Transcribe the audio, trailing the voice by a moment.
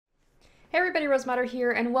Hey everybody, Rosematter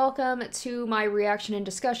here, and welcome to my reaction and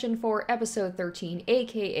discussion for episode 13,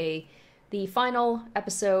 aka the final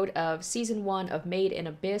episode of season 1 of Made in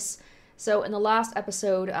Abyss. So, in the last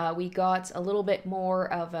episode, we got a little bit more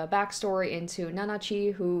of a backstory into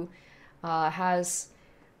Nanachi, who has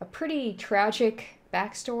a pretty tragic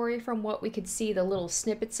backstory from what we could see the little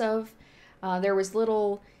snippets of. There was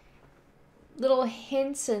little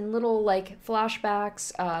hints and little like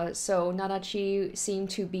flashbacks. So Nanachi seemed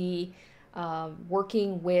to be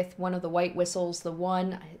working with one of the White Whistles. The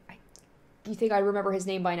one, you think I remember his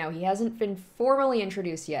name by now. He hasn't been formally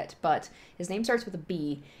introduced yet, but his name starts with a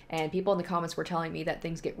B, and people in the comments were telling me that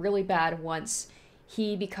things get really bad once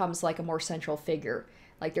he becomes like a more central figure.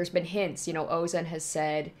 Like there's been hints, Ozen has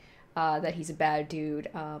said that he's a bad dude.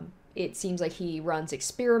 It seems like he runs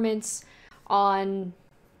experiments on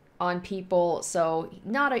people, so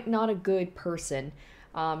not a good person.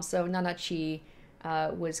 So Nanachi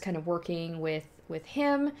was kind of working with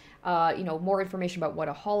him. More information about what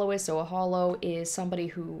a hollow is. So a hollow is somebody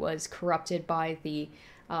who was corrupted by the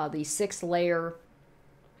sixth layer,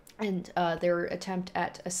 and their attempt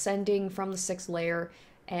at ascending from the sixth layer,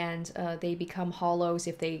 and they become hollows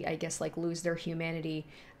if they, I guess, like lose their humanity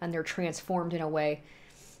and they're transformed in a way.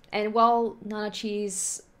 And while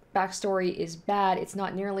Nanachi's backstory is bad, it's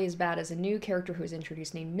not nearly as bad as a new character who's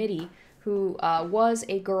introduced named Mitty, who was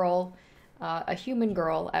a girl, a human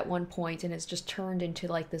girl at one point, and has just turned into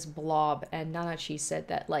like this blob. And Nanachi said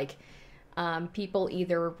that like people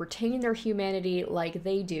either retain their humanity like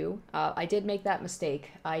they do. I did make that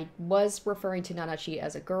mistake. I was referring to Nanachi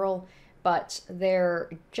as a girl, but their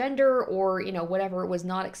gender or whatever was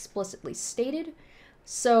not explicitly stated.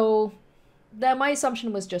 So that my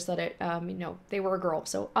assumption was just that they were a girl.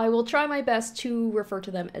 So I will try my best to refer to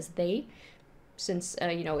them as they, since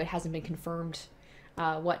it hasn't been confirmed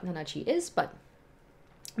what Nanachi is. But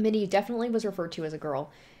Mitty definitely was referred to as a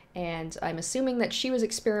girl, and I'm assuming that she was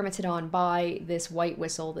experimented on by this White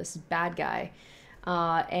Whistle, this bad guy,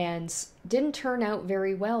 and didn't turn out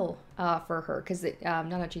very well for her, because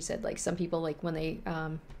Nanachi said like some people, like when they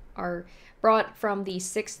are brought from the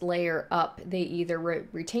sixth layer up, they either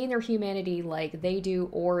retain their humanity like they do,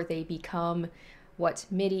 or they become what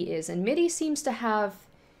Mitty is. And Mitty seems to have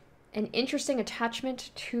an interesting attachment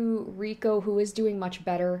to Riko, who is doing much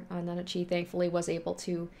better. Nanachi thankfully was able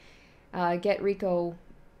to get Riko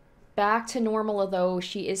back to normal, although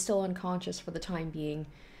she is still unconscious for the time being.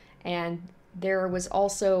 And there was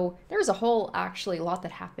a whole actually lot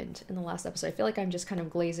that happened in the last episode. I feel like I'm just kind of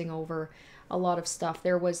glazing over a lot of stuff.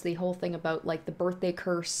 There was the whole thing about like the birthday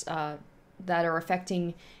curse that are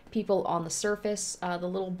affecting people on the surface. The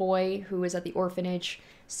little boy who is at the orphanage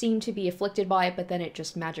seemed to be afflicted by it, but then it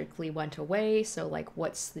just magically went away. So like,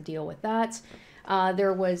 what's the deal with that?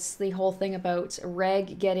 There was the whole thing about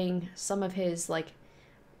Reg getting some of his like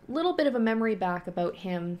little bit of a memory back about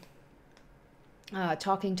him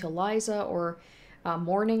talking to Liza, or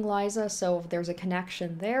mourning Liza. So there's a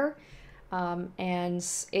connection there. And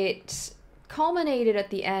it culminated at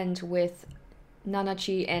the end with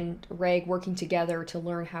Nanachi and Reg working together to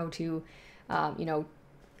learn how to,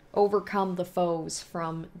 overcome the foes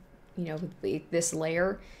from, this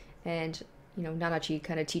layer. And, Nanachi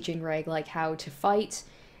kind of teaching Reg, like, how to fight.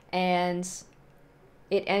 And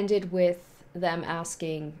it ended with them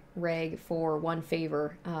asking Reg for one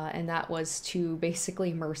favor, and that was to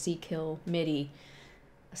basically mercy kill Mitty.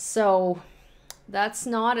 So that's a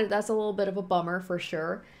little bit of a bummer for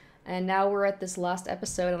sure. And now we're at this last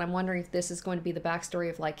episode, and I'm wondering if this is going to be the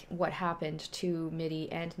backstory of like what happened to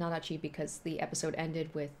Mitty and Nanachi, because the episode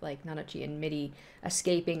ended with like Nanachi and Mitty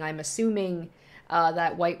escaping. I'm assuming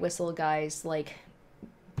that White Whistle guy's like,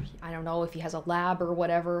 I don't know if he has a lab or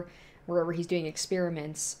whatever, wherever he's doing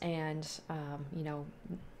experiments, and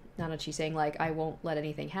Nanachi saying like, I won't let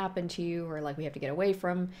anything happen to you, or like we have to get away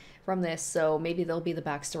from this. So maybe there'll be the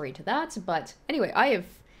backstory to that. But anyway,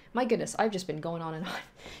 my goodness, I've just been going on and on.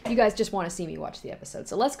 You guys just want to see me watch the episode.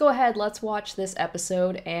 So let's go ahead, let's watch this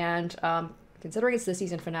episode, and considering it's the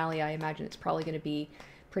season finale, I imagine it's probably going to be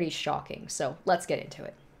pretty shocking. So let's get into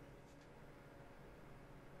it.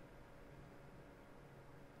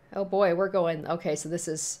 Oh boy, we're going, okay, so this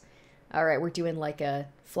is, all right, we're doing like a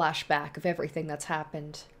flashback of everything that's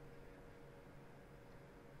happened.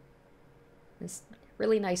 This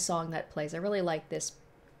really nice song that plays. I really like this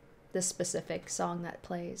specific song that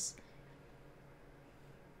plays.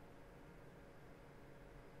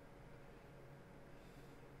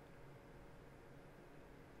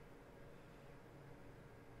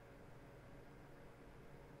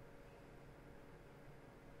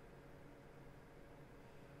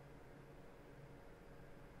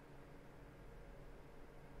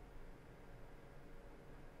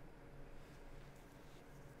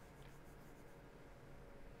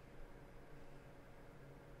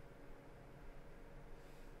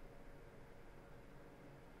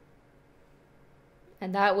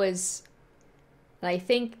 And that was, and I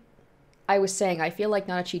think I was saying, I feel like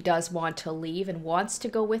Nanachi does want to leave and wants to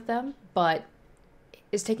go with them, but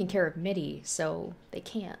is taking care of Mitty, so they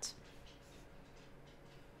can't.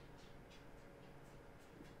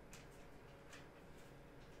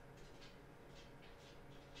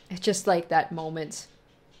 It's just like that moment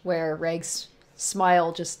where Reg's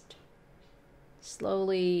smile just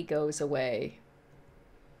slowly goes away.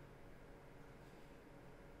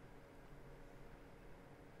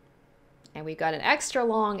 And we got an extra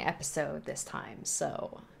long episode this time,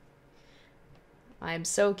 so I'm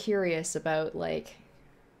so curious about, like,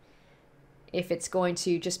 if it's going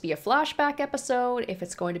to just be a flashback episode, if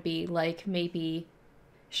it's going to be, like, maybe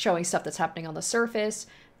showing stuff that's happening on the surface,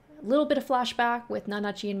 a little bit of flashback with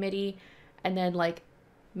Nanachi and Mitty, and then, like,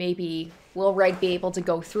 maybe will Reg be able to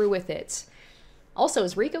go through with it? Also,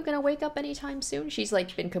 is Riko gonna wake up anytime soon? She's,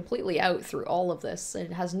 like, been completely out through all of this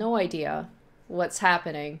and has no idea what's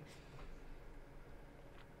happening.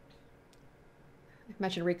 I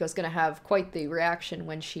imagine Riko's gonna have quite the reaction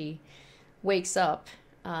when she wakes up.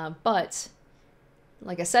 But,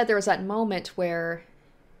 like I said, there was that moment where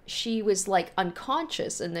she was, like,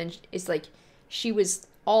 unconscious, and then it's like she was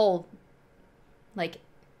all, like,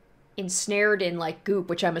 ensnared in, like, goop,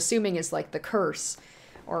 which I'm assuming is, like, the curse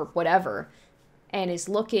or whatever, and is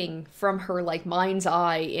looking from her, like, mind's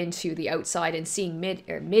eye into the outside and seeing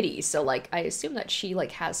Mitty. So, like, I assume that she,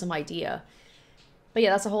 like, has some idea. But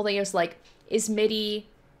yeah, that's the whole thing. It was like, is Mitty,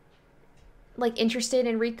 like, interested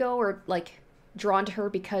in Riko, or, like, drawn to her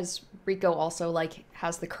because Riko also, like,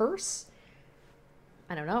 has the curse?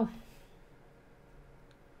 I don't know.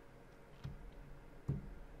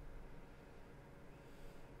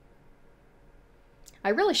 I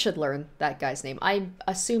really should learn that guy's name. I'm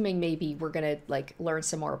assuming maybe we're gonna, like, learn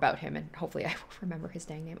some more about him, and hopefully I will remember his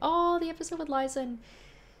dang name. Oh, the episode with Liza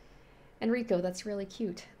and Riko, that's really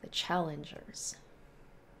cute. The Challengers.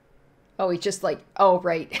 Oh, he just, like, oh,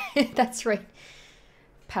 right. That's right.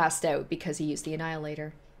 Passed out because he used the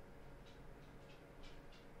Annihilator.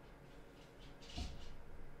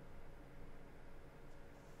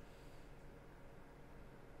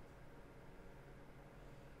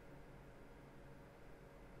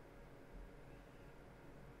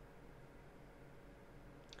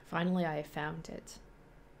 Finally, I have found it.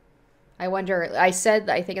 I wonder, I said,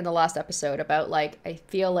 I think in the last episode about, like, I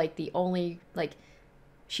feel like the only, like,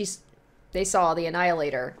 they saw the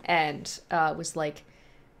Annihilator and was like,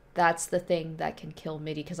 that's the thing that can kill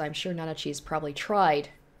Mitty, because I'm sure Nanachi's probably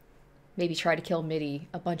maybe tried to kill Mitty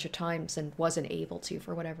a bunch of times and wasn't able to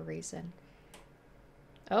for whatever reason.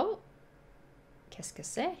 Oh. Qu'est-ce que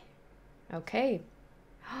c'est? Okay.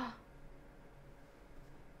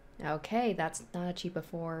 Okay, that's Nanachi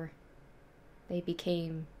before they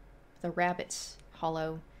became the rabbits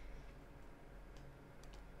hollow.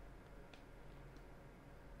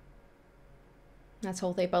 That's the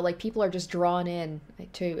whole thing, but, like, people are just drawn in,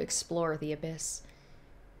 like, to explore the abyss.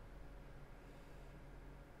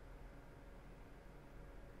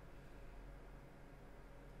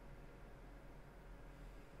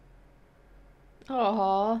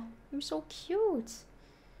 Aww, you're so cute.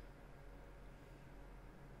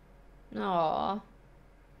 Aww.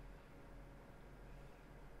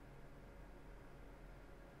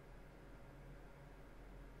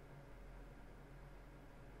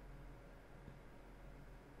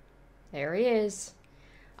 There he is.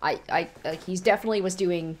 Like, he's definitely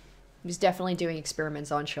doing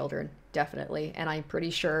experiments on children, definitely. And I'm pretty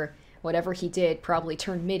sure whatever he did probably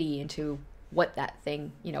turned Mitty into what that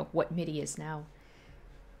thing, you know, what Mitty is now.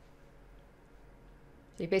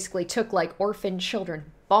 So he basically took, like, orphan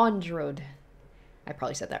children, Bonedrewd. I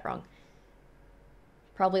probably said that wrong.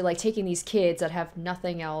 Probably, like, taking these kids that have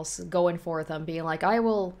nothing else going for them, being like, I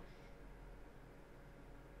will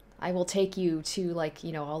take you to, like,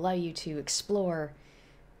 you know, I'll allow you to explore,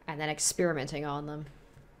 and then experimenting on them.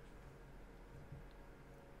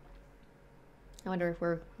 I wonder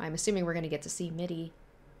if I'm assuming we're going to get to see Mitty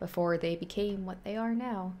before they became what they are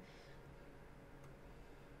now.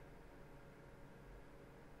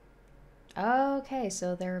 Okay,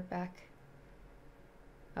 so they're back.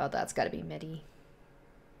 Oh, that's got to be Mitty.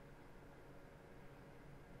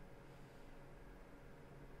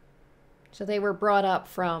 So they were brought up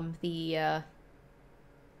from the,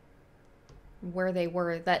 where they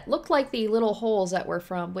were, that looked like the little holes that were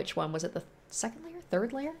from, which one? Was it the second layer?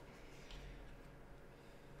 Third layer?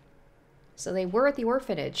 So they were at the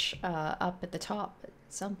orphanage, up at the top at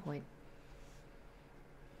some point.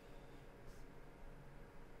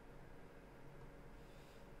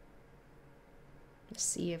 A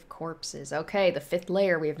sea of corpses. Okay, the fifth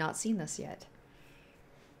layer. We have not seen this yet.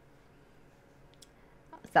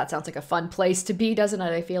 That sounds like a fun place to be, doesn't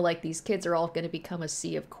it? I feel like these kids are all going to become a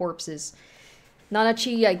sea of corpses.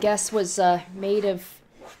 Nanachi, I guess, was made of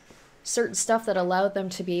certain stuff that allowed them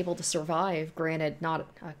to be able to survive. Granted, not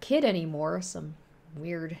a kid anymore, some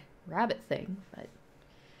weird rabbit thing, but...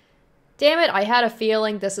 Damn it, I had a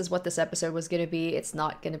feeling this is what this episode was going to be. It's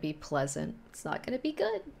not going to be pleasant. It's not going to be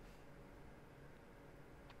good.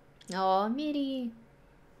 Aw, Mitty.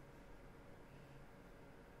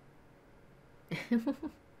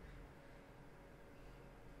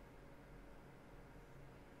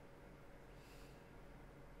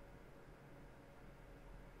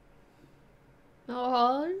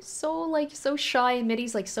 Oh, so shy, and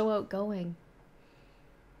Mitty's like so outgoing.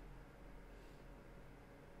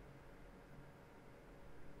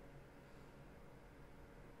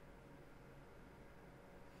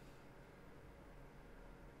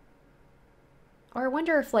 Or I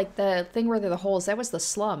wonder if like the thing where they're the holes, that was the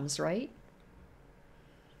slums, right?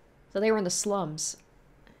 So they were in the slums.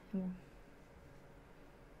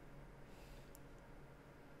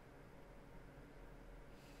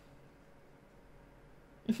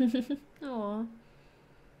 Aw.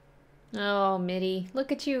 Oh, Mitty.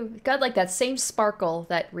 Look at you. Got like that same sparkle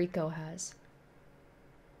that Rico has.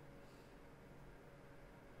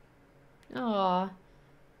 Aw.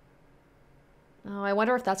 Oh, I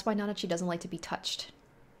wonder if that's why Nanachi doesn't like to be touched.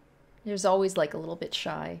 There's always like a little bit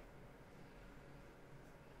shy.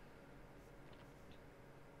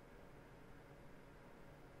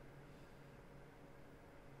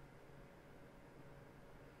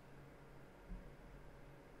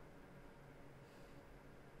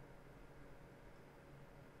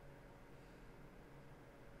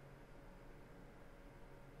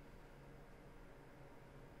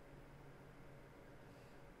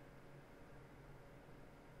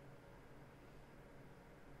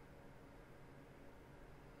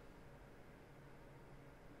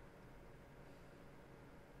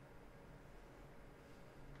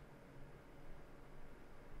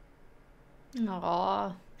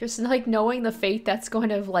 Aw. Just like knowing the fate that's going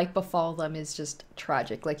to like befall them is just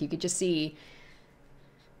tragic. Like you could just see,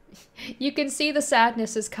 you can see the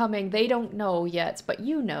sadness is coming. They don't know yet, but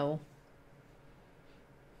you know.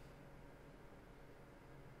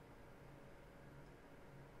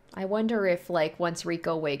 I wonder if like once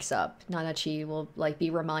Rico wakes up, Nanachi will like be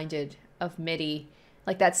reminded of Mitty.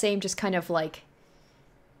 Like that same just kind of like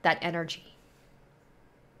that energy.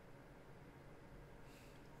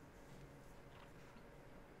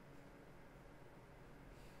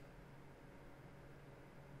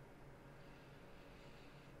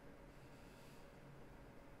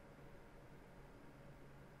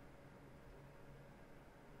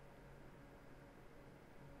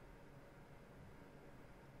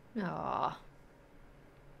 Aw.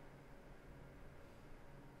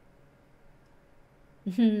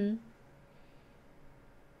 Hmm.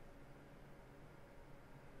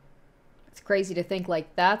 It's crazy to think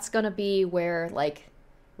like that's gonna be where like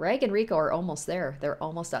Reg and Rico are almost there. They're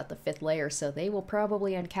almost at the 5th layer, so they will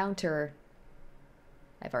probably encounter,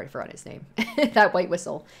 I've already forgotten his name, that white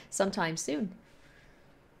whistle sometime soon.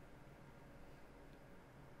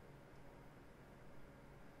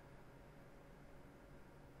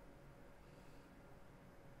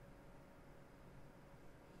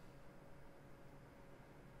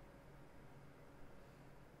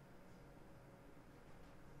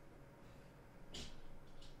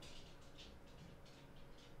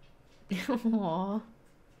 Aww.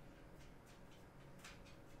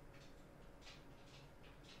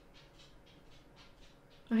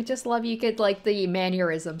 I just love you could like the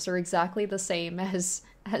mannerisms are exactly the same as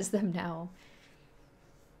them now.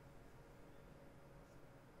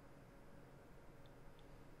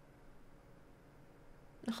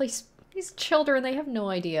 Oh, these children, they have no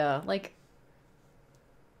idea. Like,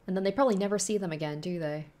 and then they probably never see them again, do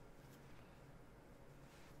they?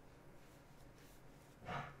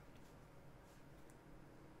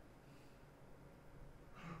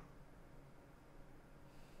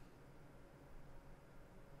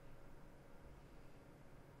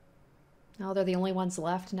 Oh, they're the only ones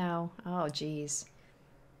left now. Oh, jeez.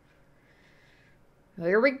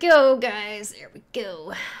 Here we go, guys. Here we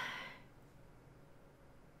go.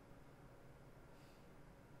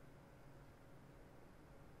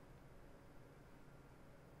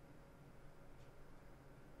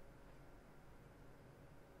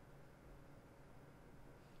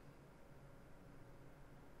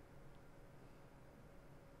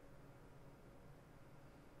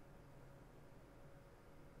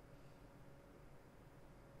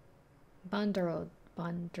 Bonedrewd.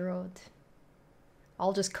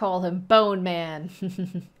 I'll just call him Bone Man.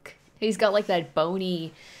 He's got like that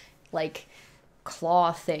bony, like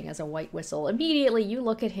claw thing as a white whistle. Immediately, you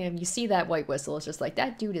look at him, you see that white whistle, it's just like,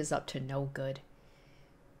 that dude is up to no good.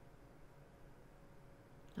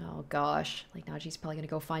 Oh gosh, like now she's probably gonna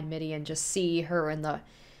go find Mitty and just see her in the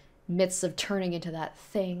midst of turning into that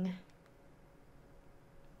thing.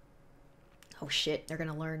 Oh shit, they're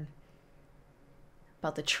gonna learn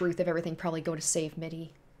about the truth of everything, probably go to save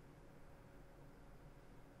Mitty.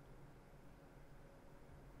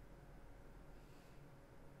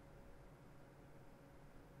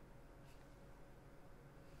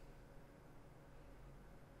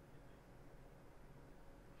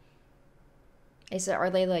 Are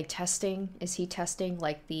they like testing? Is he testing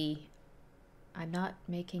like the... I'm not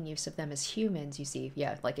making use of them as humans, you see.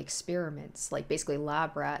 Yeah, like experiments, like basically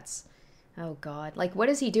lab rats. Oh god. Like what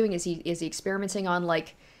is he doing? Is he experimenting on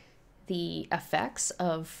like the effects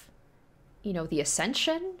of, you know, the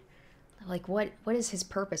ascension? Like what is his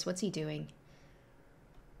purpose? What's he doing?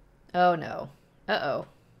 Oh no. Uh-oh.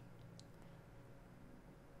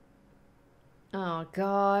 Oh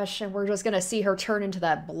gosh, and we're just gonna see her turn into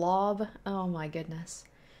that blob. Oh my goodness.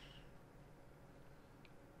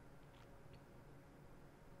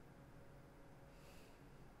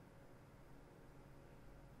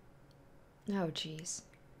 Oh jeez.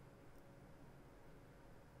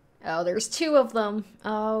 Oh, there's two of them.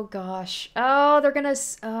 Oh gosh. Oh, they're gonna...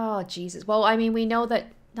 Oh Jesus. Well, I mean, we know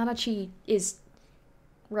that Nanachi is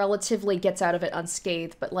relatively gets out of it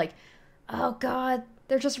unscathed, but like... Oh god,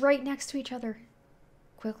 they're just right next to each other.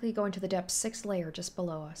 Quickly going to the depths, 6th layer just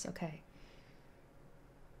below us. Okay.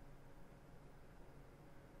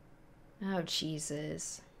 Oh,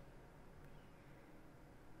 Jesus.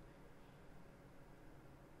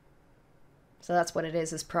 So that's what it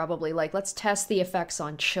is probably like, let's test the effects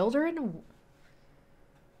on children?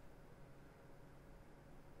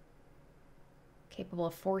 Capable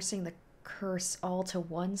of forcing the curse all to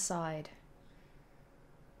one side.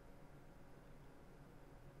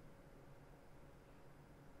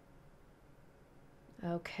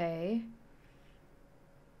 Okay.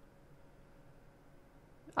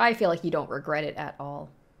 I feel like you don't regret it at all.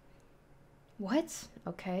 What?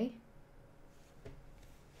 Okay.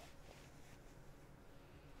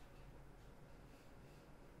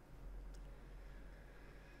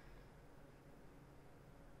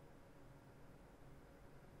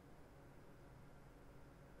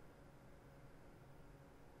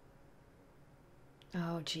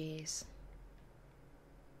 Oh, jeez.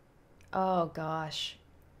 Oh, gosh.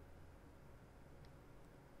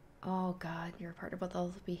 Oh, God, your partner will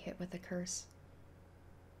all be hit with the curse.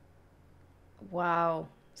 Wow.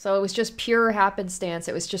 So it was just pure happenstance.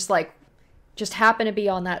 It was just like, just happened to be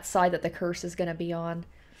on that side that the curse is going to be on.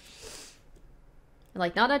 And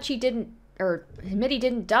like, not that she didn't, or Mitty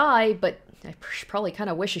didn't die, but I probably kind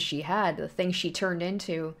of wishes she had, the thing she turned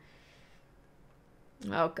into.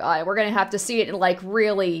 Oh god, we're gonna have to see it in like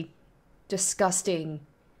really disgusting,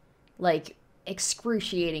 like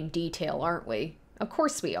excruciating detail, aren't we? Of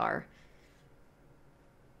course we are.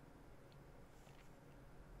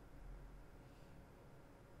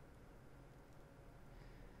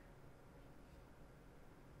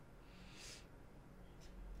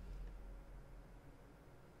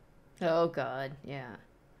 Oh god, yeah.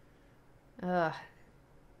 Ugh.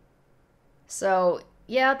 So,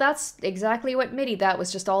 yeah, that's exactly what Mitty, that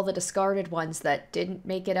was just all the discarded ones that didn't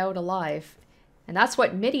make it out alive. And that's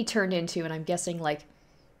what Mitty turned into, and I'm guessing, like,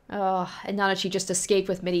 and now that she just escaped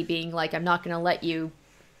with Mitty being like, I'm not gonna let you...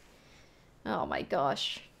 Oh my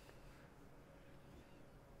gosh.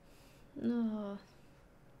 Ugh.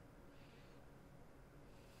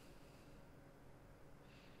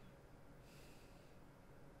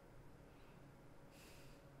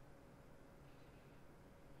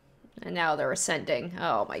 And now they're ascending.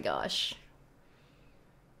 Oh my gosh.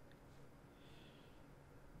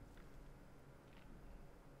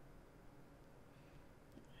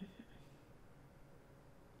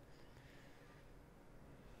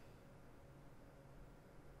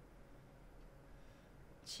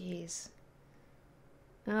 Jeez.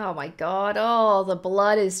 Oh my god. Oh, the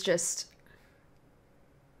blood is just...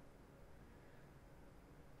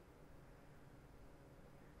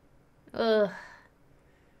 Ugh.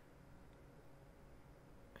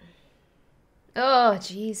 Oh,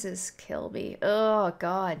 Jesus, kill me. Oh,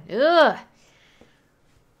 God. Ugh.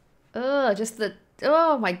 Ugh, just the...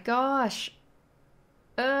 Oh, my gosh.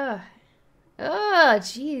 Ugh. Ugh,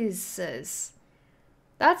 Jesus.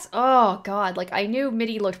 That's... Oh, God. Like, I knew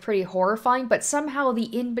Mitty looked pretty horrifying, but somehow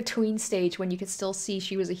the in-between stage when you could still see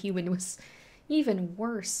she was a human was even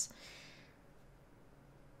worse.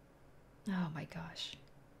 Oh, my gosh.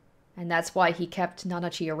 And that's why he kept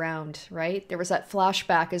Nanachi around, right? There was that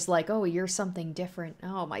flashback as like, oh, you're something different.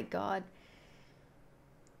 Oh my god.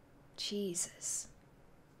 Jesus.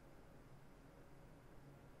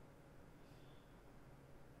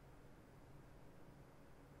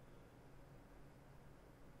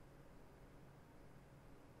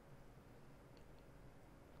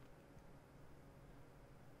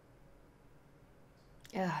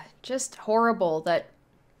 Yeah, just horrible that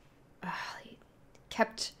he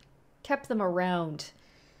kept them around,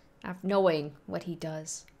 knowing what he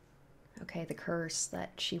does. Okay, the curse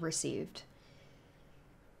that she received.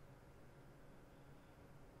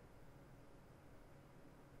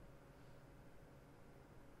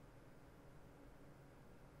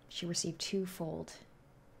 She received twofold.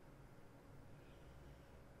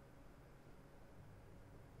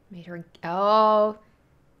 Made her... Oh...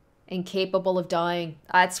 incapable of dying.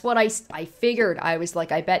 That's what I figured. I was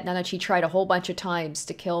like, I bet Nanachi tried a whole bunch of times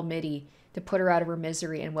to kill Mitty, to put her out of her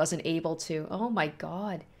misery, and wasn't able to. Oh my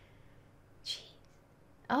god. Jeez.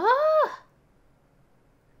 Ah!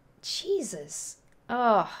 Jesus.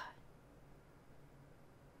 Oh.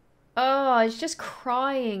 Oh, I was just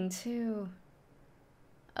crying, too.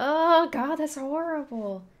 Oh, God, that's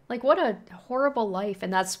horrible. Like, what a horrible life.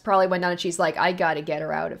 And that's probably when Nanachi's like, I gotta get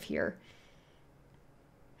her out of here.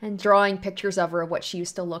 And drawing pictures of her of what she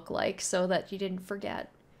used to look like so that you didn't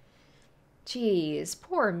forget. Jeez,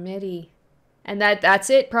 poor Mitty. And that's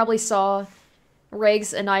it. Probably saw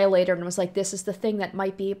Reg's Annihilator and was like, this is the thing that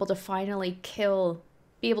might be able to finally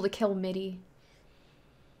be able to kill Mitty.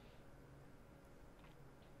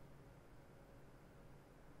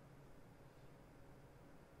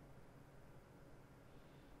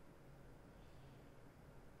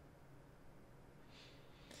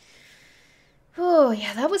 Oh,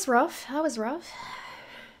 yeah, that was rough. That was rough.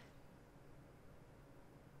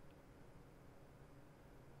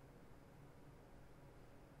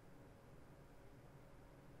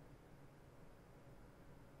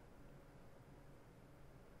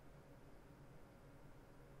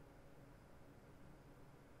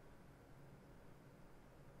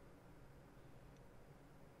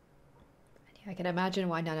 I can imagine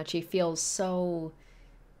why Nanachi feels so,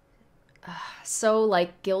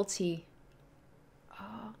 like, guilty.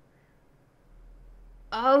 Oh.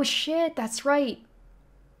 Oh, shit, that's right.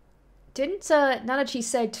 Didn't, Nanachi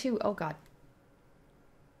said, too... Oh, God.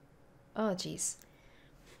 Oh, jeez.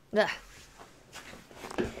 I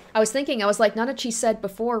was thinking, I was like, Nanachi said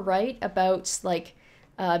before, right? About, like,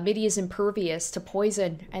 Mitty is impervious to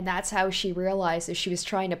poison, and that's how she realized that she was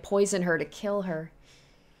trying to poison her to kill her.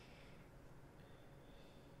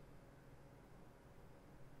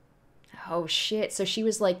 Oh, shit. So she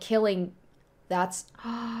was, like, killing... That's...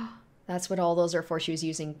 That's what all those are for. She was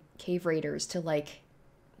using cave raiders to, like...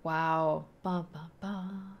 Wow. Bum, bum,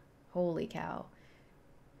 bum. Holy cow.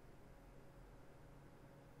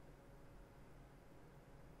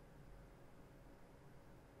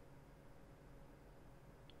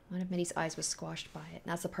 One of Mitty's eyes was squashed by it,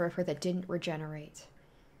 and that's the part of her that didn't regenerate.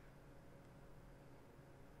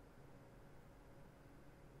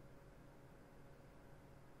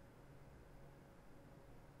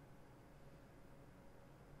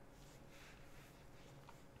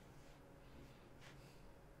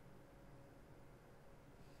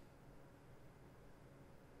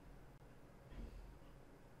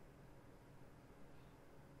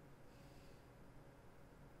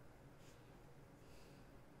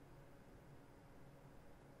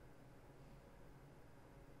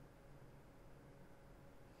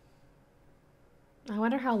 I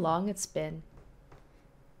wonder how long it's been.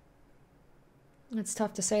 It's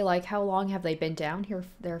tough to say, like, how long have they been down here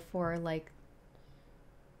there for, like...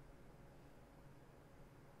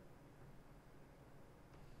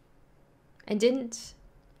 And didn't...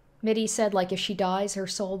 Mitty said, like, if she dies, her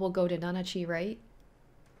soul will go to Nanachi, right?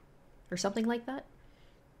 Or something like that?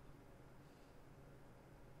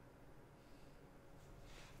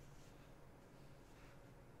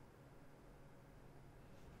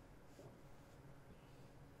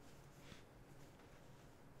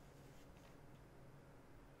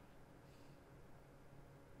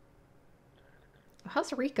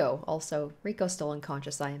 How's Rico also? Rico's still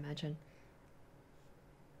unconscious, I imagine.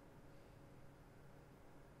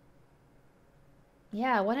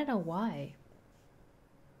 Yeah, I want to know why.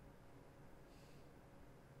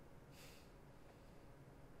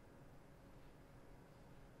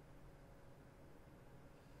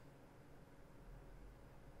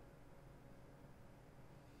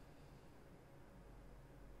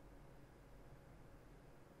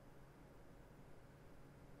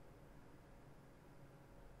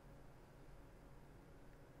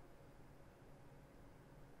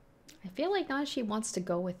 I feel like Nanachi wants to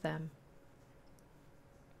go with them.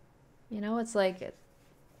 You know, it's like...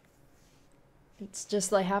 It's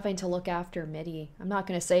just like having to look after Mitty. I'm not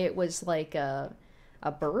going to say it was like a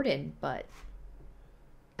burden, but...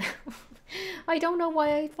 I don't know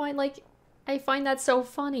why I find that so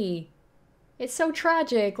funny. It's so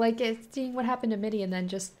tragic, like seeing what happened to Mitty and then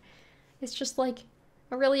it's just like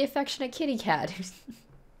a really affectionate kitty cat.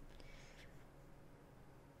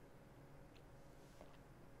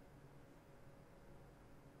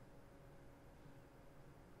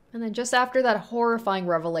 And then just after that horrifying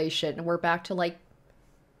revelation, we're back to like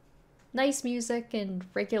nice music and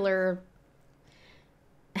regular.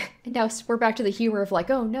 And now we're back to the humor of like,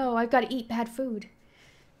 oh no, I've got to eat bad food.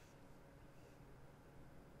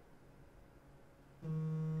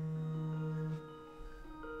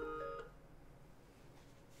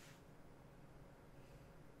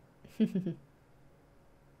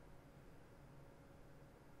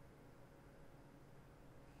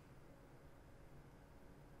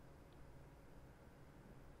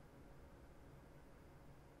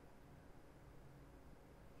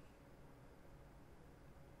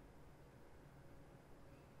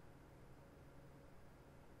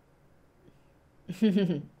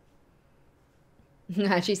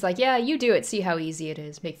 She's like, yeah, you do it. See how easy it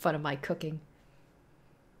is. Make fun of my cooking.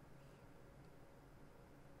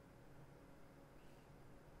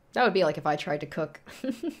 That would be like if I tried to cook.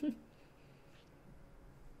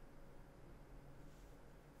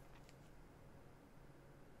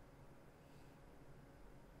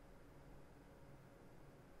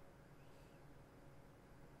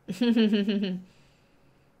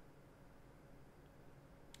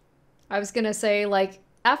 I was gonna say, like,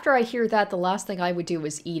 after I hear that, the last thing I would do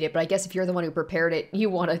is eat it, but I guess if you're the one who prepared it, you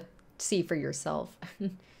want to see for yourself.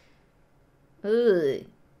 Ugh.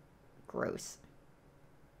 Gross.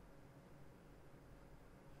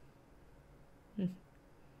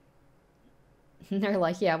 They're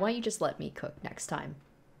like, yeah, why don't you just let me cook next time?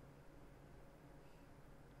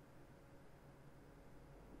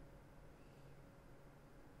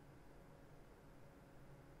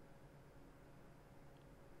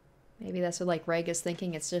 Maybe that's what, like, Reg is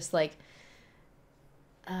thinking. It's just, like,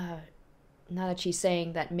 now that she's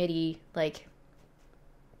saying that Mitty, like,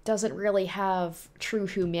 doesn't really have true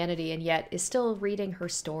humanity and yet is still reading her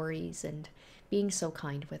stories and being so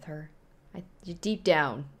kind with her. Deep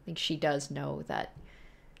down, I think she does know that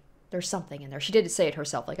there's something in there. She did say it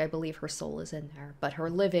herself, like, I believe her soul is in there, but her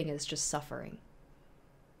living is just suffering.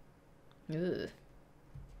 Ugh.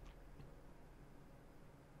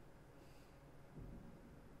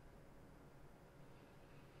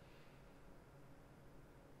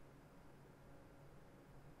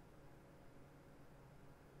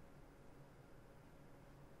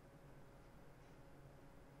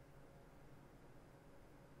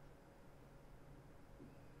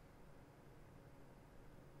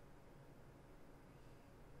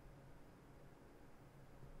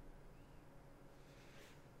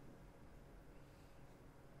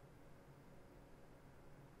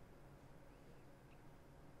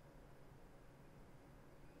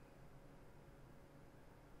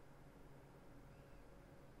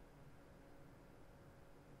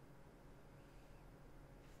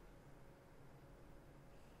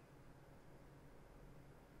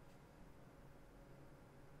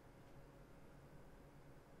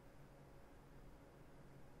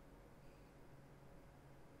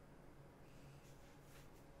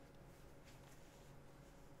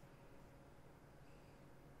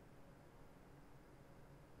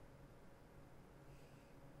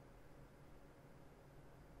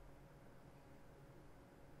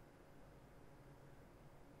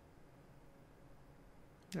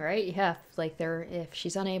 Right? Yeah, like if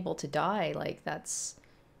she's unable to die, like that's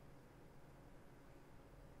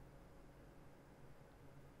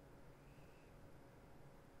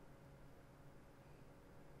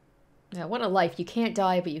yeah, what a life. You can't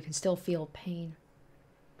die, but you can still feel pain.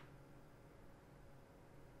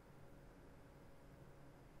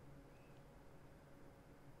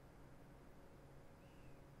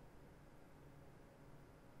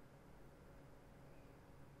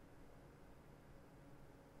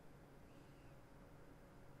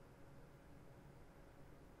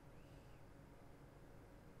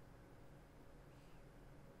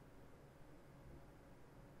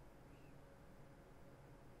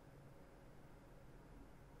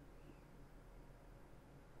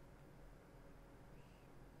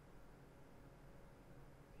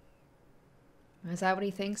 Is that what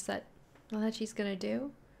he thinks that she's gonna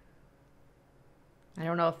do? I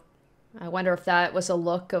don't know if I wonder if that was a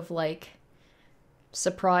look of like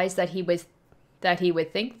surprise that he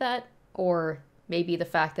would think that, or Maybe the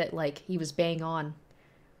fact that, like, he was bang on.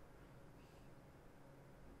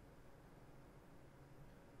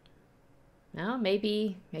 No,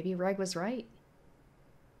 maybe Reg was right.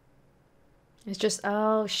 It's just,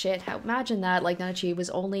 oh shit, imagine that, like, Nanachi was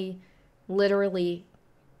only literally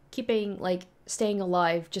keeping, like, staying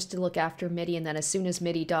alive just to look after Mitty, and then as soon as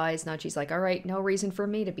Mitty dies, Nanachi's like, alright, no reason for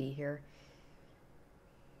me to be here.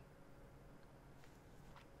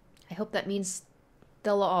 I hope that means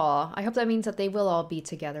I hope that means that they will all be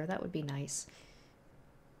together. That would be nice.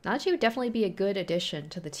 Nanachi would definitely be a good addition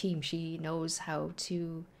to the team. She knows how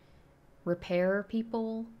to repair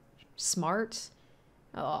people. Smart.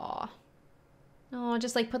 Aw. Oh,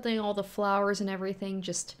 just like putting all the flowers and everything,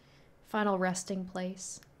 just final resting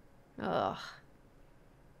place. Ugh.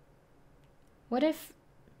 What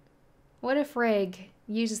if Reg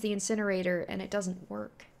uses the incinerator and it doesn't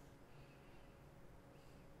work?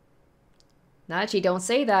 Nanachi, don't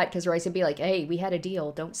say that, because Rice would be like, hey, we had a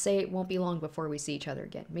deal. Don't say it won't be long before we see each other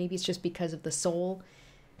again. Maybe it's just because of the soul.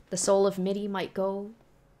 The soul of Mitty might go.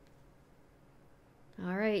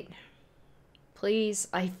 Alright. Please.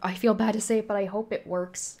 I feel bad to say it, but I hope it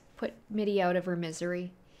works. Put Mitty out of her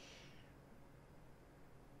misery.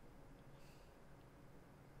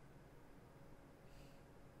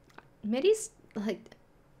 Mitty's, like,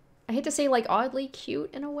 I hate to say, like, oddly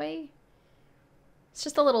cute in a way. It's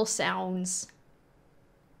just the little sounds.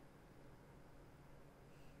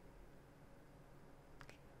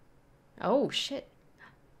 Oh, shit.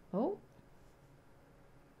 Oh.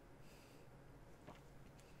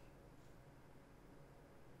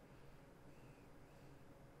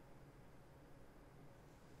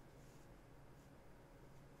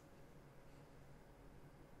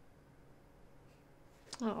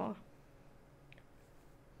 Oh.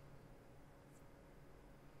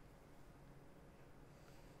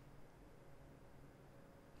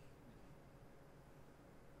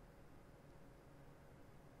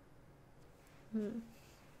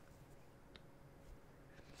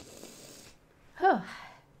 Huh.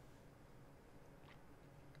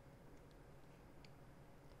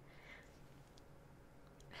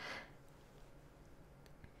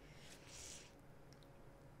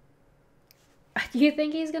 Do you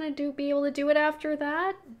think he's gonna be able to do it after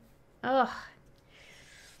that? Ugh.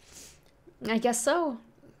 I guess so.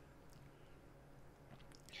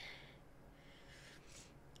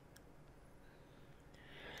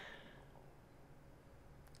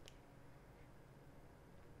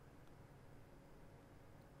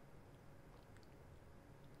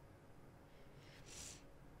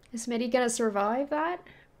 Is Mitty gonna survive that?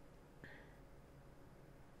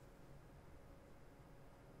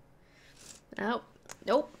 Oh,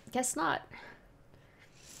 nope, guess not.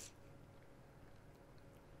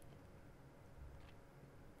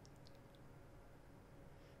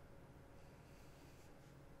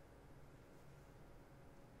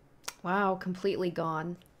 Wow, completely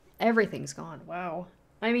gone. Everything's gone, wow.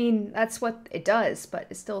 I mean, that's what it does, but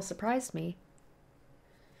it still surprised me.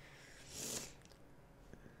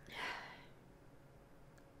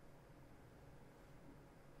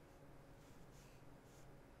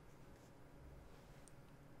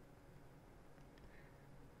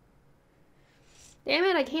 Damn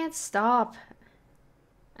it, I can't stop.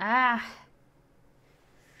 Ah.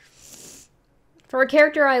 For a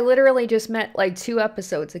character I literally just met like 2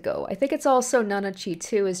 episodes ago. I think it's also Nanachi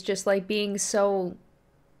too, is just like being so,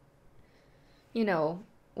 you know,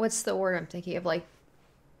 what's the word I'm thinking of? Like,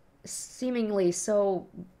 seemingly so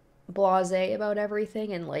blasé about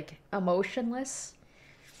everything and like emotionless.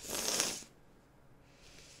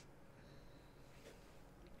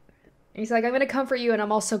 He's like, I'm gonna comfort you and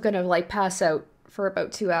I'm also gonna like pass out for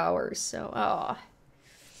about 2 hours, so, oh.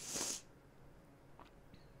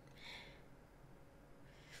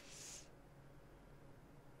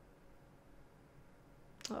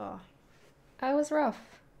 Oh, that was rough.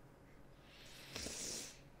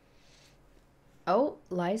 Oh,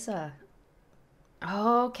 Liza.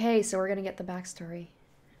 Okay, so we're gonna get the backstory.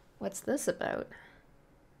 What's this about?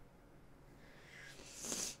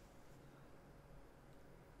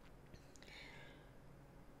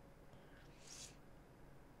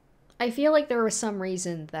 I feel like there was some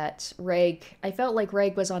reason that I felt like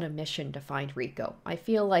Reg was on a mission to find Rico. I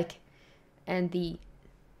feel like, and the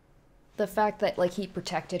fact that like he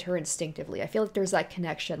protected her instinctively. I feel like there's that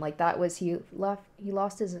connection. Like that was he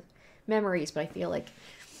lost his memories, but I feel like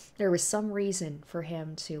there was some reason for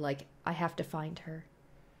him to like, I have to find her.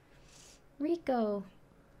 Rico.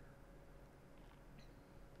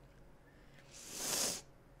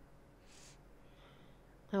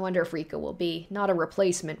 I wonder if Rico will be not a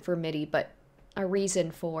replacement for Mitty, but a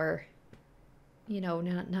reason for, you know,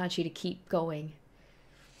 Nanachi to keep going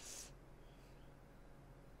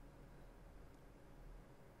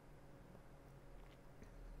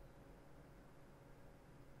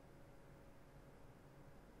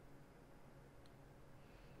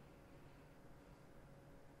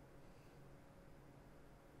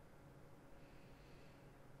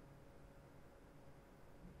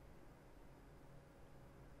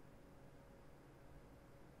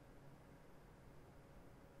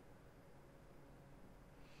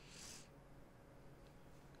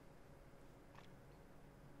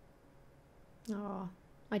Oh,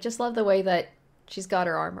 I just love the way that she's got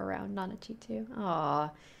her arm around Nanachi too.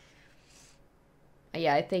 Aw.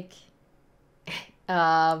 Yeah, I think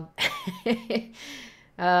um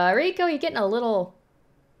Rico, you're getting a little.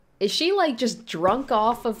 Is she like just drunk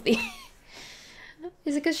off of the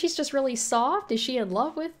Is it because she's just really soft? Is she in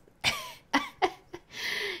love with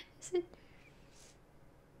Is it...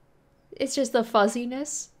 It's just the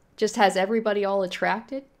fuzziness just has everybody all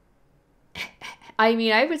attracted? I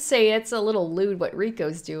mean, I would say it's a little lewd what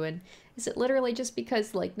Rico's doing. Is it literally just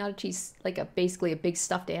because, like, Nanachi's like basically a big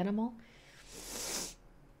stuffed animal?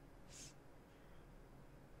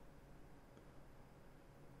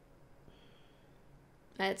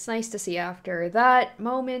 It's nice to see after that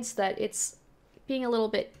moments that it's being a little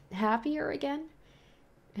bit happier again.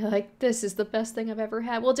 Like, this is the best thing I've ever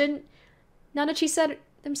had. Well, didn't Nanachi said it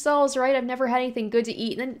themselves, right? I've never had anything good to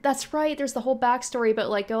eat. And then that's right, there's the whole backstory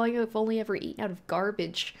about like, oh, I've only ever eaten out of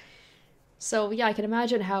garbage. So yeah, I can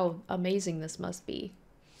imagine how amazing this must be.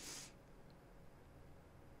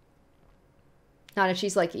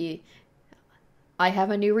 Nanachi's like, I have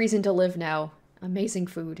a new reason to live now. Amazing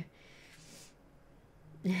food.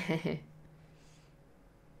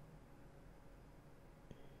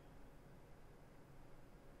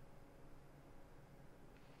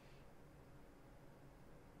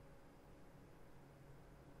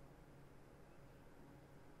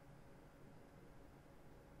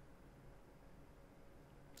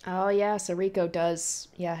 Oh yeah, so Rico does,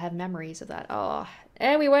 yeah, have memories of that. Oh,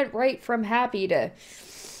 and we went right from happy to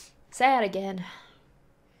sad again.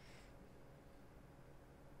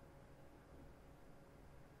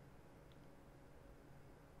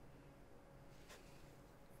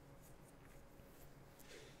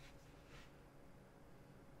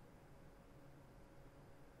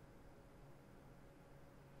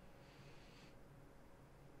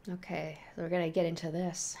 Okay, so we're gonna get into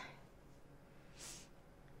this.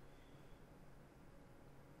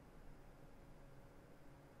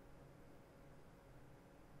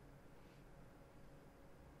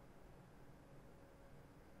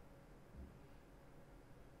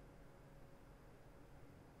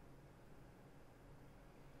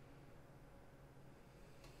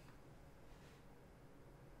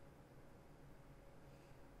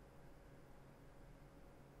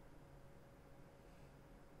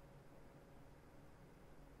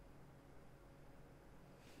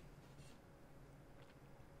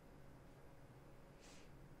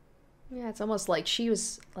 Yeah, it's almost like she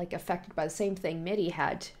was like affected by the same thing Mitty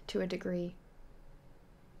had to a degree.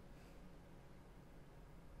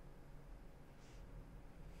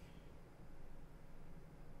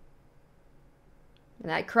 And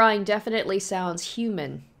that crying definitely sounds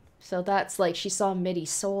human. So that's like she saw Mitty's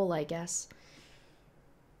soul, I guess.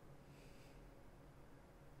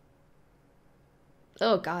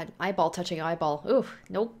 Oh god, eyeball touching eyeball. Ooh,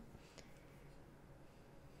 nope.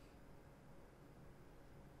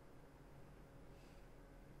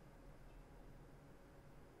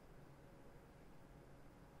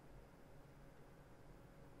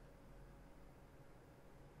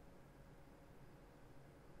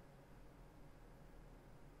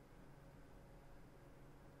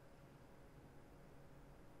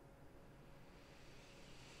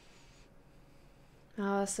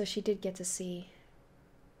 Oh, so she did get to see.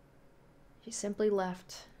 She simply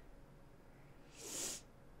left.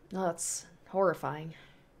 Oh, that's horrifying.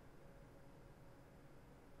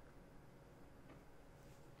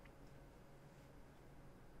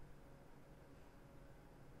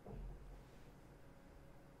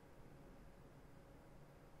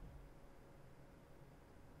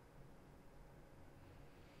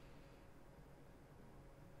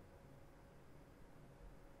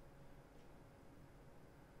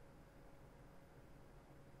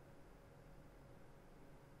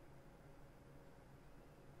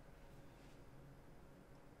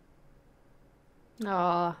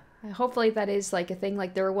 Oh, hopefully that is like a thing,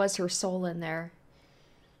 like there was her soul in there.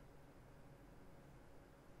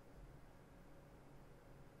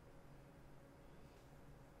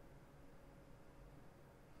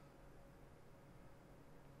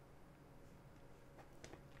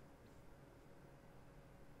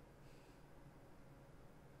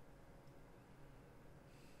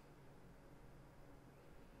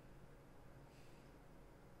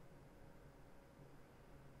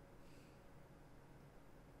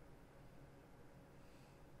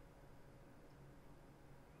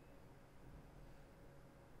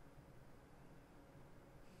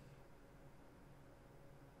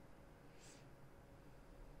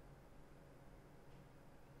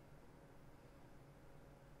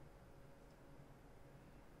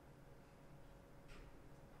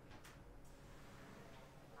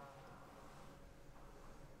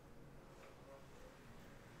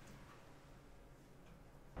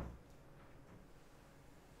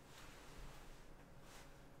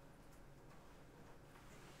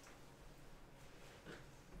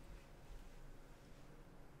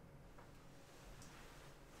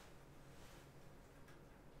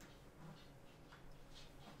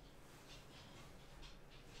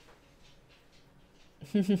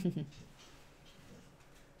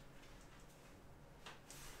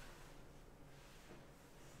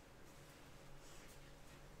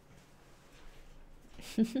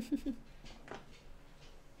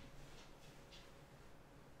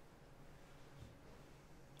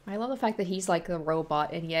 I love the fact that he's like a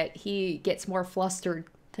robot and yet he gets more flustered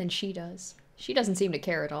than she does. She doesn't seem to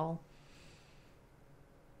care at all.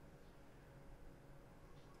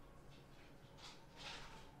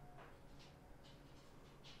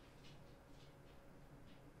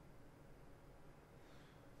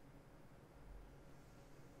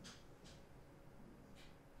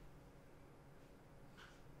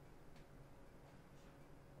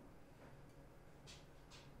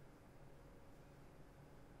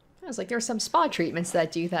 I was like, there's some spa treatments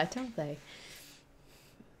that do that, don't they?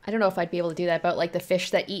 I don't know if I'd be able to do that about like the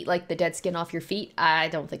fish that eat like the dead skin off your feet. I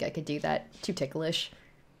don't think I could do that. Too ticklish.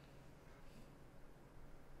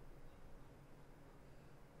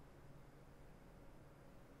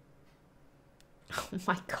 Oh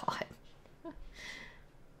my god.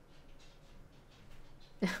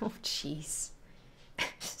 Oh jeez. I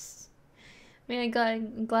mean,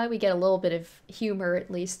 I'm glad we get a little bit of humor at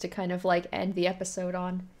least to kind of like end the episode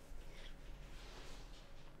on.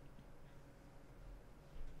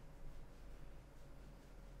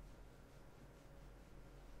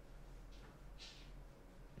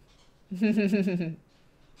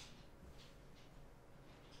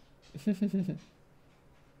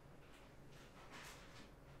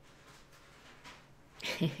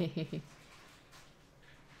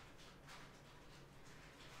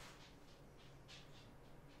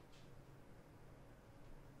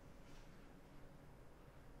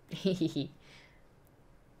 I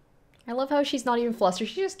love how she's not even flustered,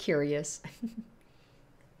 she's just curious.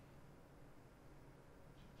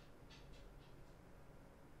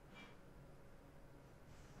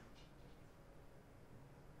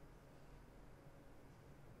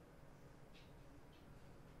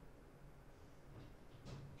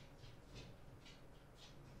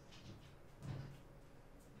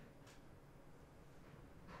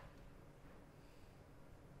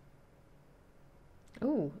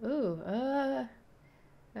 Ooh,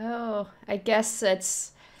 oh, I guess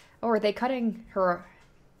it's, oh, are they cutting her,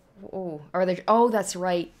 oh, are they, oh, that's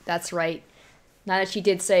right, that's right. Now that she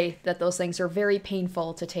did say that those things are very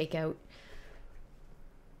painful to take out.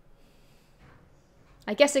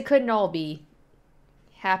 I guess it couldn't all be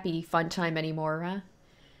happy, fun time anymore, huh?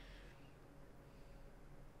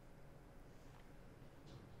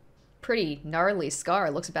 Pretty gnarly scar,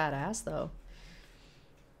 looks badass though.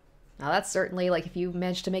 Now that's certainly, like, if you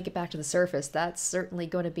manage to make it back to the surface, that's certainly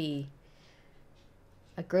going to be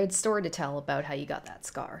a good story to tell about how you got that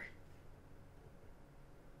scar.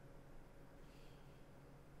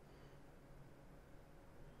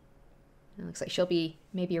 It looks like she'll be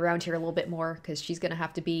maybe around here a little bit more, because she's going to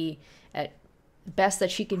have to be at the best that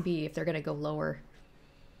she can be if they're going to go lower.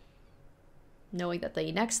 Knowing that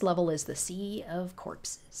the next level is the Sea of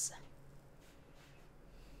Corpses.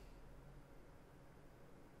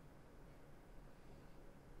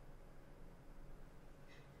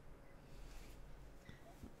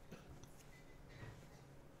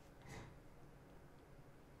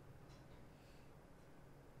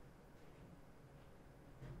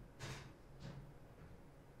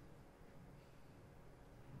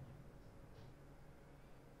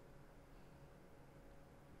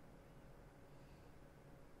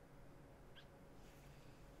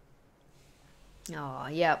 Oh,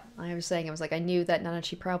 yep. I was saying, I was like, I knew that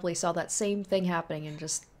Nanachi probably saw that same thing happening and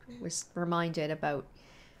just was reminded about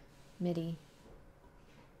Mitty.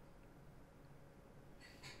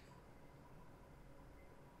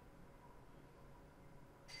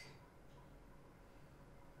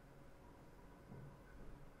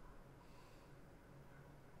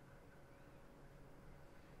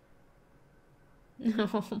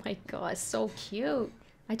 Oh my god, so cute.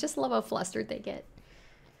 I just love how flustered they get.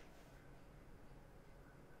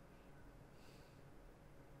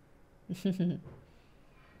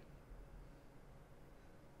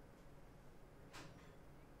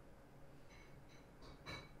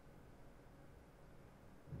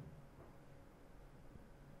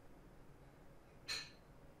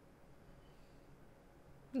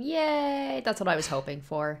 Yay! That's what I was hoping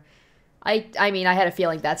for. I mean, I had a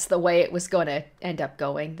feeling that's the way it was going to end up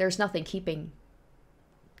going. There's nothing keeping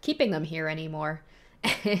them here anymore.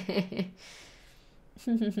 I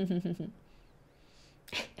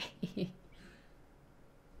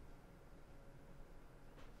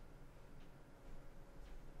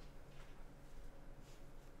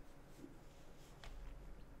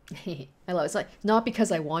love it. It's like, not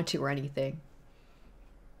because I want to or anything.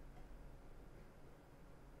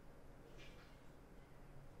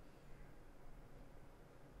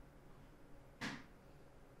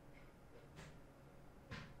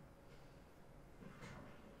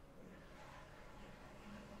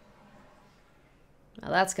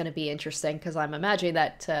 Well, that's going to be interesting, because I'm imagining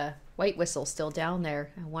that White Whistle's still down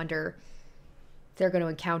there. I wonder if they're going to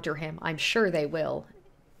encounter him. I'm sure they will.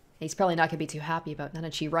 He's probably not going to be too happy about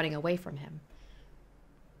Nanachi running away from him.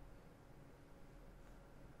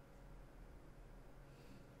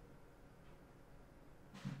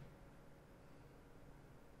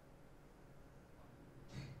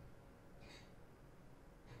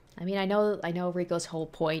 I mean, I know Riko's whole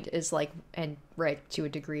point is like, and right to a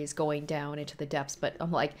degree, is going down into the depths, but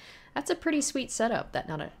I'm like, that's a pretty sweet setup that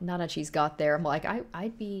Nanachi's got there. I'm like,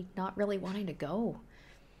 I'd be not really wanting to go.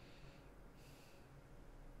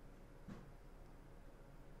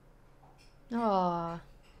 Aww.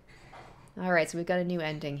 Alright, so we've got a new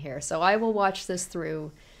ending here. So I will watch this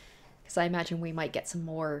through, because I imagine we might get some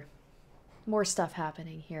more stuff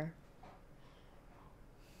happening here.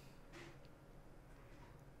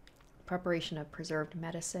 Preparation of preserved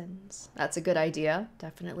medicines. That's a good idea.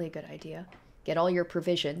 Definitely a good idea. Get all your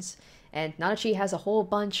provisions. And Nanachi has a whole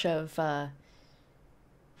bunch of,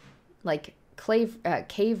 like,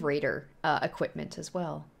 cave raider equipment as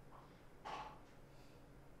well.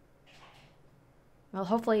 Well,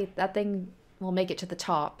 hopefully that thing will make it to the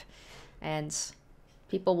top, and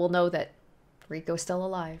people will know that Riko's still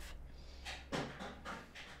alive.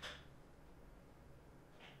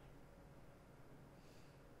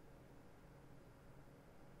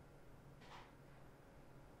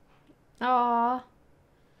 Aww.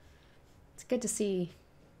 It's good to see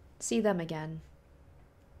them again.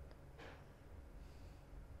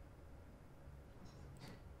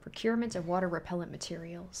 Procurement of water repellent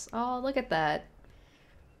materials. Oh, look at that.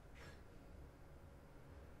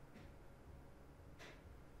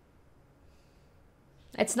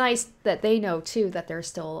 It's nice that they know, too, that they're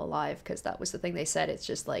still alive, because that was the thing they said. It's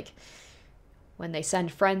just like, when they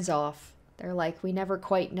send friends off, they're like, we never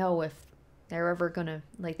quite know if they're ever gonna,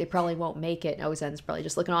 like, they probably won't make it. Ozen's probably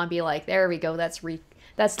just looking on and be like, there we go, that's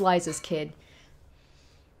Liza's kid.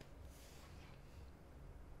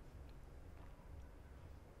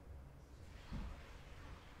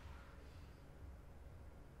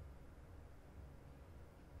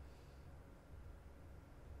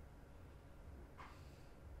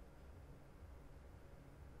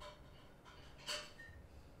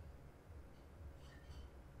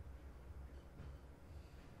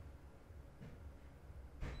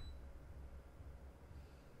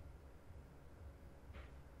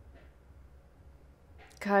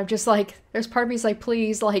 God, I'm just like, there's part of me's like,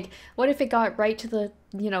 please, like, what if it got right to the,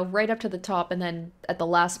 right up to the top, and then at the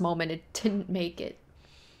last moment it didn't make it?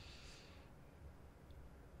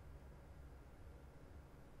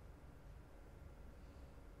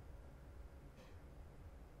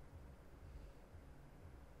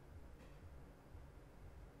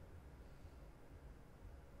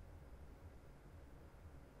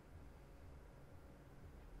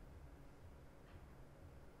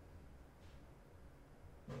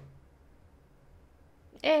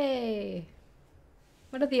 Hey!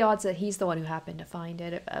 What are the odds that he's the one who happened to find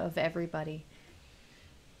it of everybody?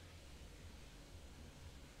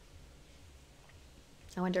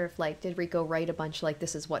 I wonder if, like, did Riko write a bunch like,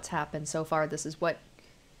 this is what's happened so far, these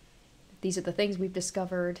are the things we've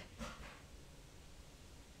discovered.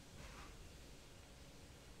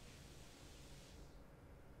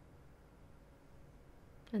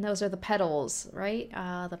 And those are the petals, right?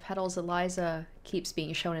 The petals Eliza keeps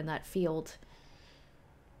being shown in that field.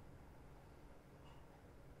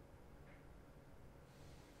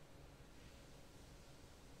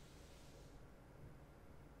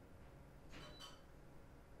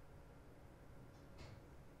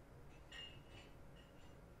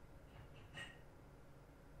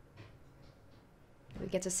 We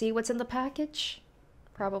get to see what's in the package?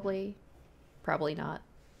 Probably not.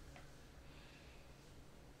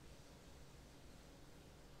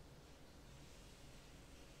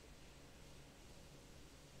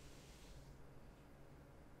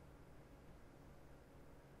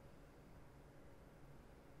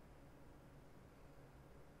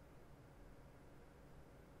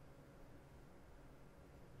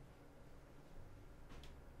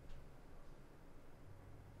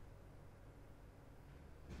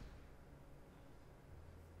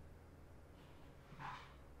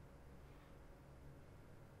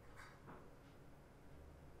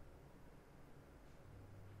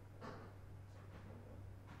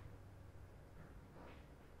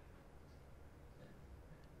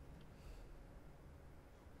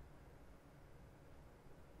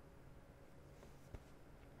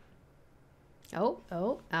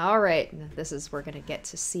 Oh, all right. This is, we're gonna get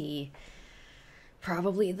to see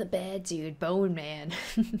probably the bad dude, Bone Man.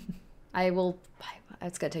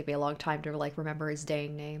 It's gonna take me a long time to, like, remember his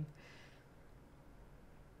dang name.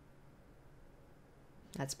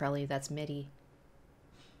 That's Mitty.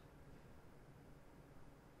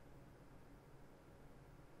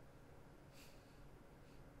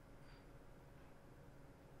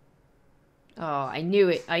 Oh, I knew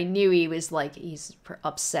it. I knew he was like, he's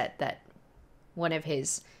upset that one of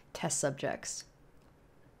his test subjects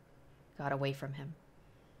got away from him.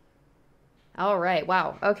 All right.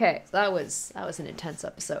 Wow. Okay. So that was an intense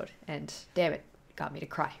episode, and damn it, got me to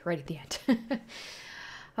cry right at the end.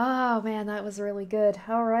 Oh man, that was really good.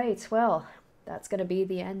 All right. Well, that's gonna be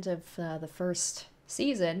the end of the first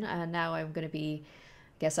season, and now I'm gonna be.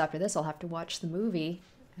 I guess after this, I'll have to watch the movie,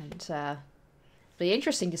 and it'll be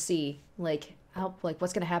interesting to see like how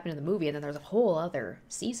what's gonna happen in the movie, and then there's a whole other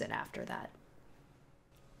season after that.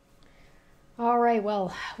 All right.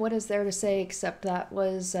 Well, what is there to say except that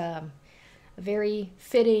was a very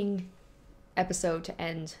fitting episode to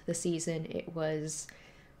end the season. It was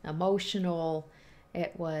emotional.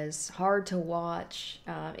 It was hard to watch.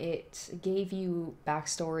 It gave you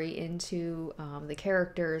backstory into the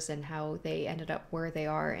characters and how they ended up where they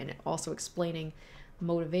are, and also explaining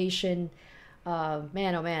motivation.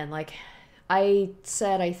 Man, oh man, like I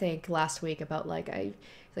said, I think last week about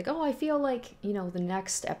oh, I feel like, the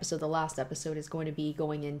next episode, the last episode, is going to be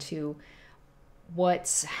going into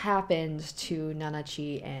what's happened to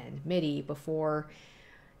Nanachi and Mitty before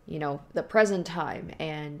the present time.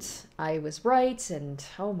 And I was right, and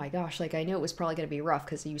oh my gosh, like I knew it was probably going to be rough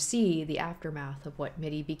because you see the aftermath of what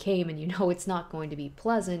Mitty became, and it's not going to be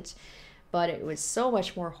pleasant, but it was so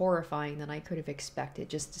much more horrifying than I could have expected,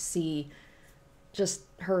 just to see just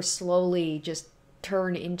her slowly just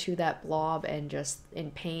turn into that blob and just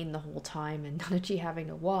in pain the whole time, and Nanachi having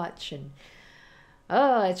to watch. And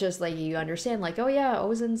it's just like you understand, like, oh yeah,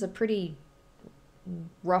 Ozen's a pretty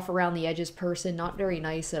rough around the edges person, not very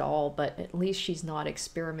nice at all, but at least she's not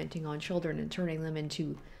experimenting on children and turning them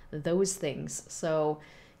into those things. So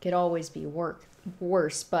it could always be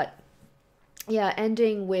worse. But yeah,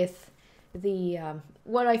 ending with the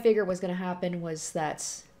what I figured was going to happen was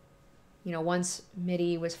that once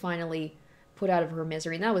Mitty was finally put out of her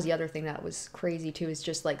misery, and that was the other thing that was crazy too, is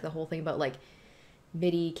just like the whole thing about like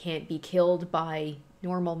Mitty can't be killed by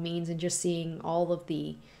normal means, and just seeing all of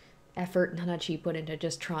the effort Nanachi put into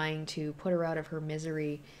just trying to put her out of her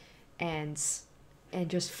misery, and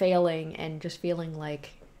just failing, and just feeling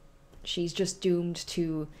like she's just doomed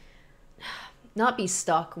to not be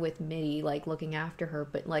stuck with Mitty, like looking after her,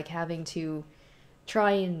 but like having to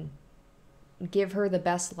try and give her the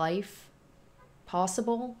best life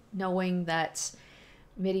possible, knowing that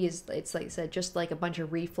Mitty is, it's like I said, just like a bunch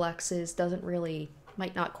of reflexes,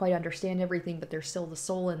 might not quite understand everything, but there's still the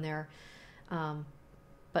soul in there.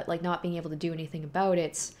 But like not being able to do anything about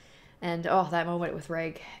it. And that moment with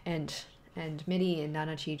Reg and Mitty and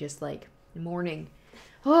Nanachi just like mourning.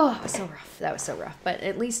 Oh, it was so rough. That was so rough. But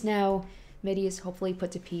at least now Mitty is hopefully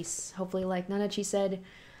put to peace. Hopefully, like Nanachi said,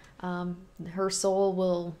 her soul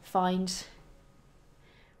will find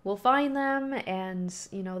them, and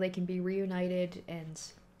they can be reunited, and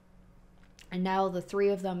now the three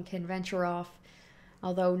of them can venture off.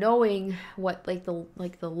 Although knowing what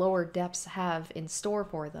the lower depths have in store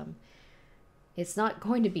for them, it's not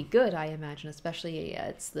going to be good, I imagine. Especially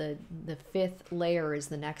it's the fifth layer is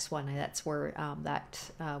the next one. That's where that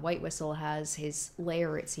White Whistle has his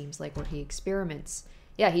layer. It seems like where he experiments.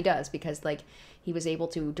 Yeah, he does, because like he was able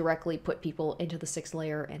to directly put people into the sixth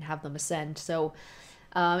layer and have them ascend. So.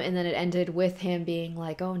 And then it ended with him being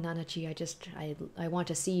like, oh, Nanachi, I want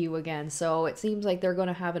to see you again. So it seems like they're going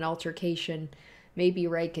to have an altercation. Maybe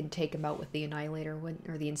Ray can take him out with the Annihilator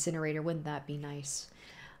or the Incinerator. Wouldn't that be nice?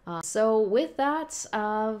 So with that,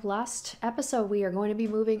 last episode, we are going to be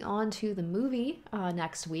moving on to the movie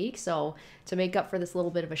next week. So to make up for this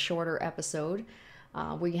little bit of a shorter episode,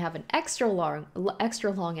 we have an extra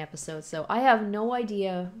long episode. So I have no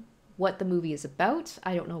idea what the movie is about.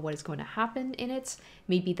 I don't know what is going to happen in it.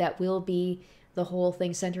 Maybe that will be the whole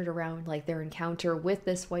thing centered around like their encounter with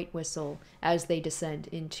this White Whistle as they descend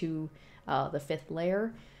into the fifth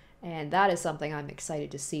layer. And that is something I'm excited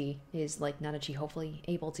to see, is like Nanachi hopefully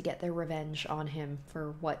able to get their revenge on him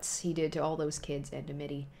for what he did to all those kids and to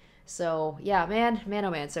Mitty. So yeah, man, oh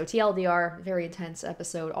man. So TLDR, very intense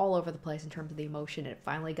episode, all over the place in terms of the emotion, and it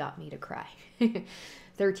finally got me to cry.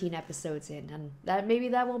 13 episodes in, and maybe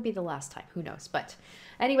that won't be the last time, who knows. But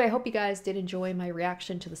anyway, I hope you guys did enjoy my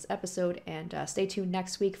reaction to this episode, and stay tuned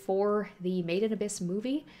next week for the Made in Abyss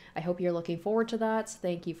movie. I hope you're looking forward to that.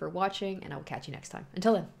 Thank you for watching, and I will catch you next time.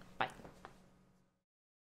 Until then, bye.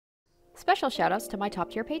 Special shoutouts to my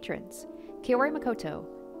top tier patrons: Kiori Makoto,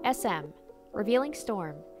 SM, Revealing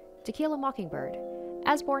Storm, Tequila Mockingbird,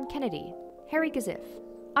 Asborn Kennedy, Harry Gazif,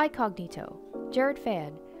 iCognito, Jared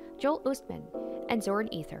Fan, Joel Oostman, and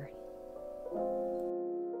Zoran Ether.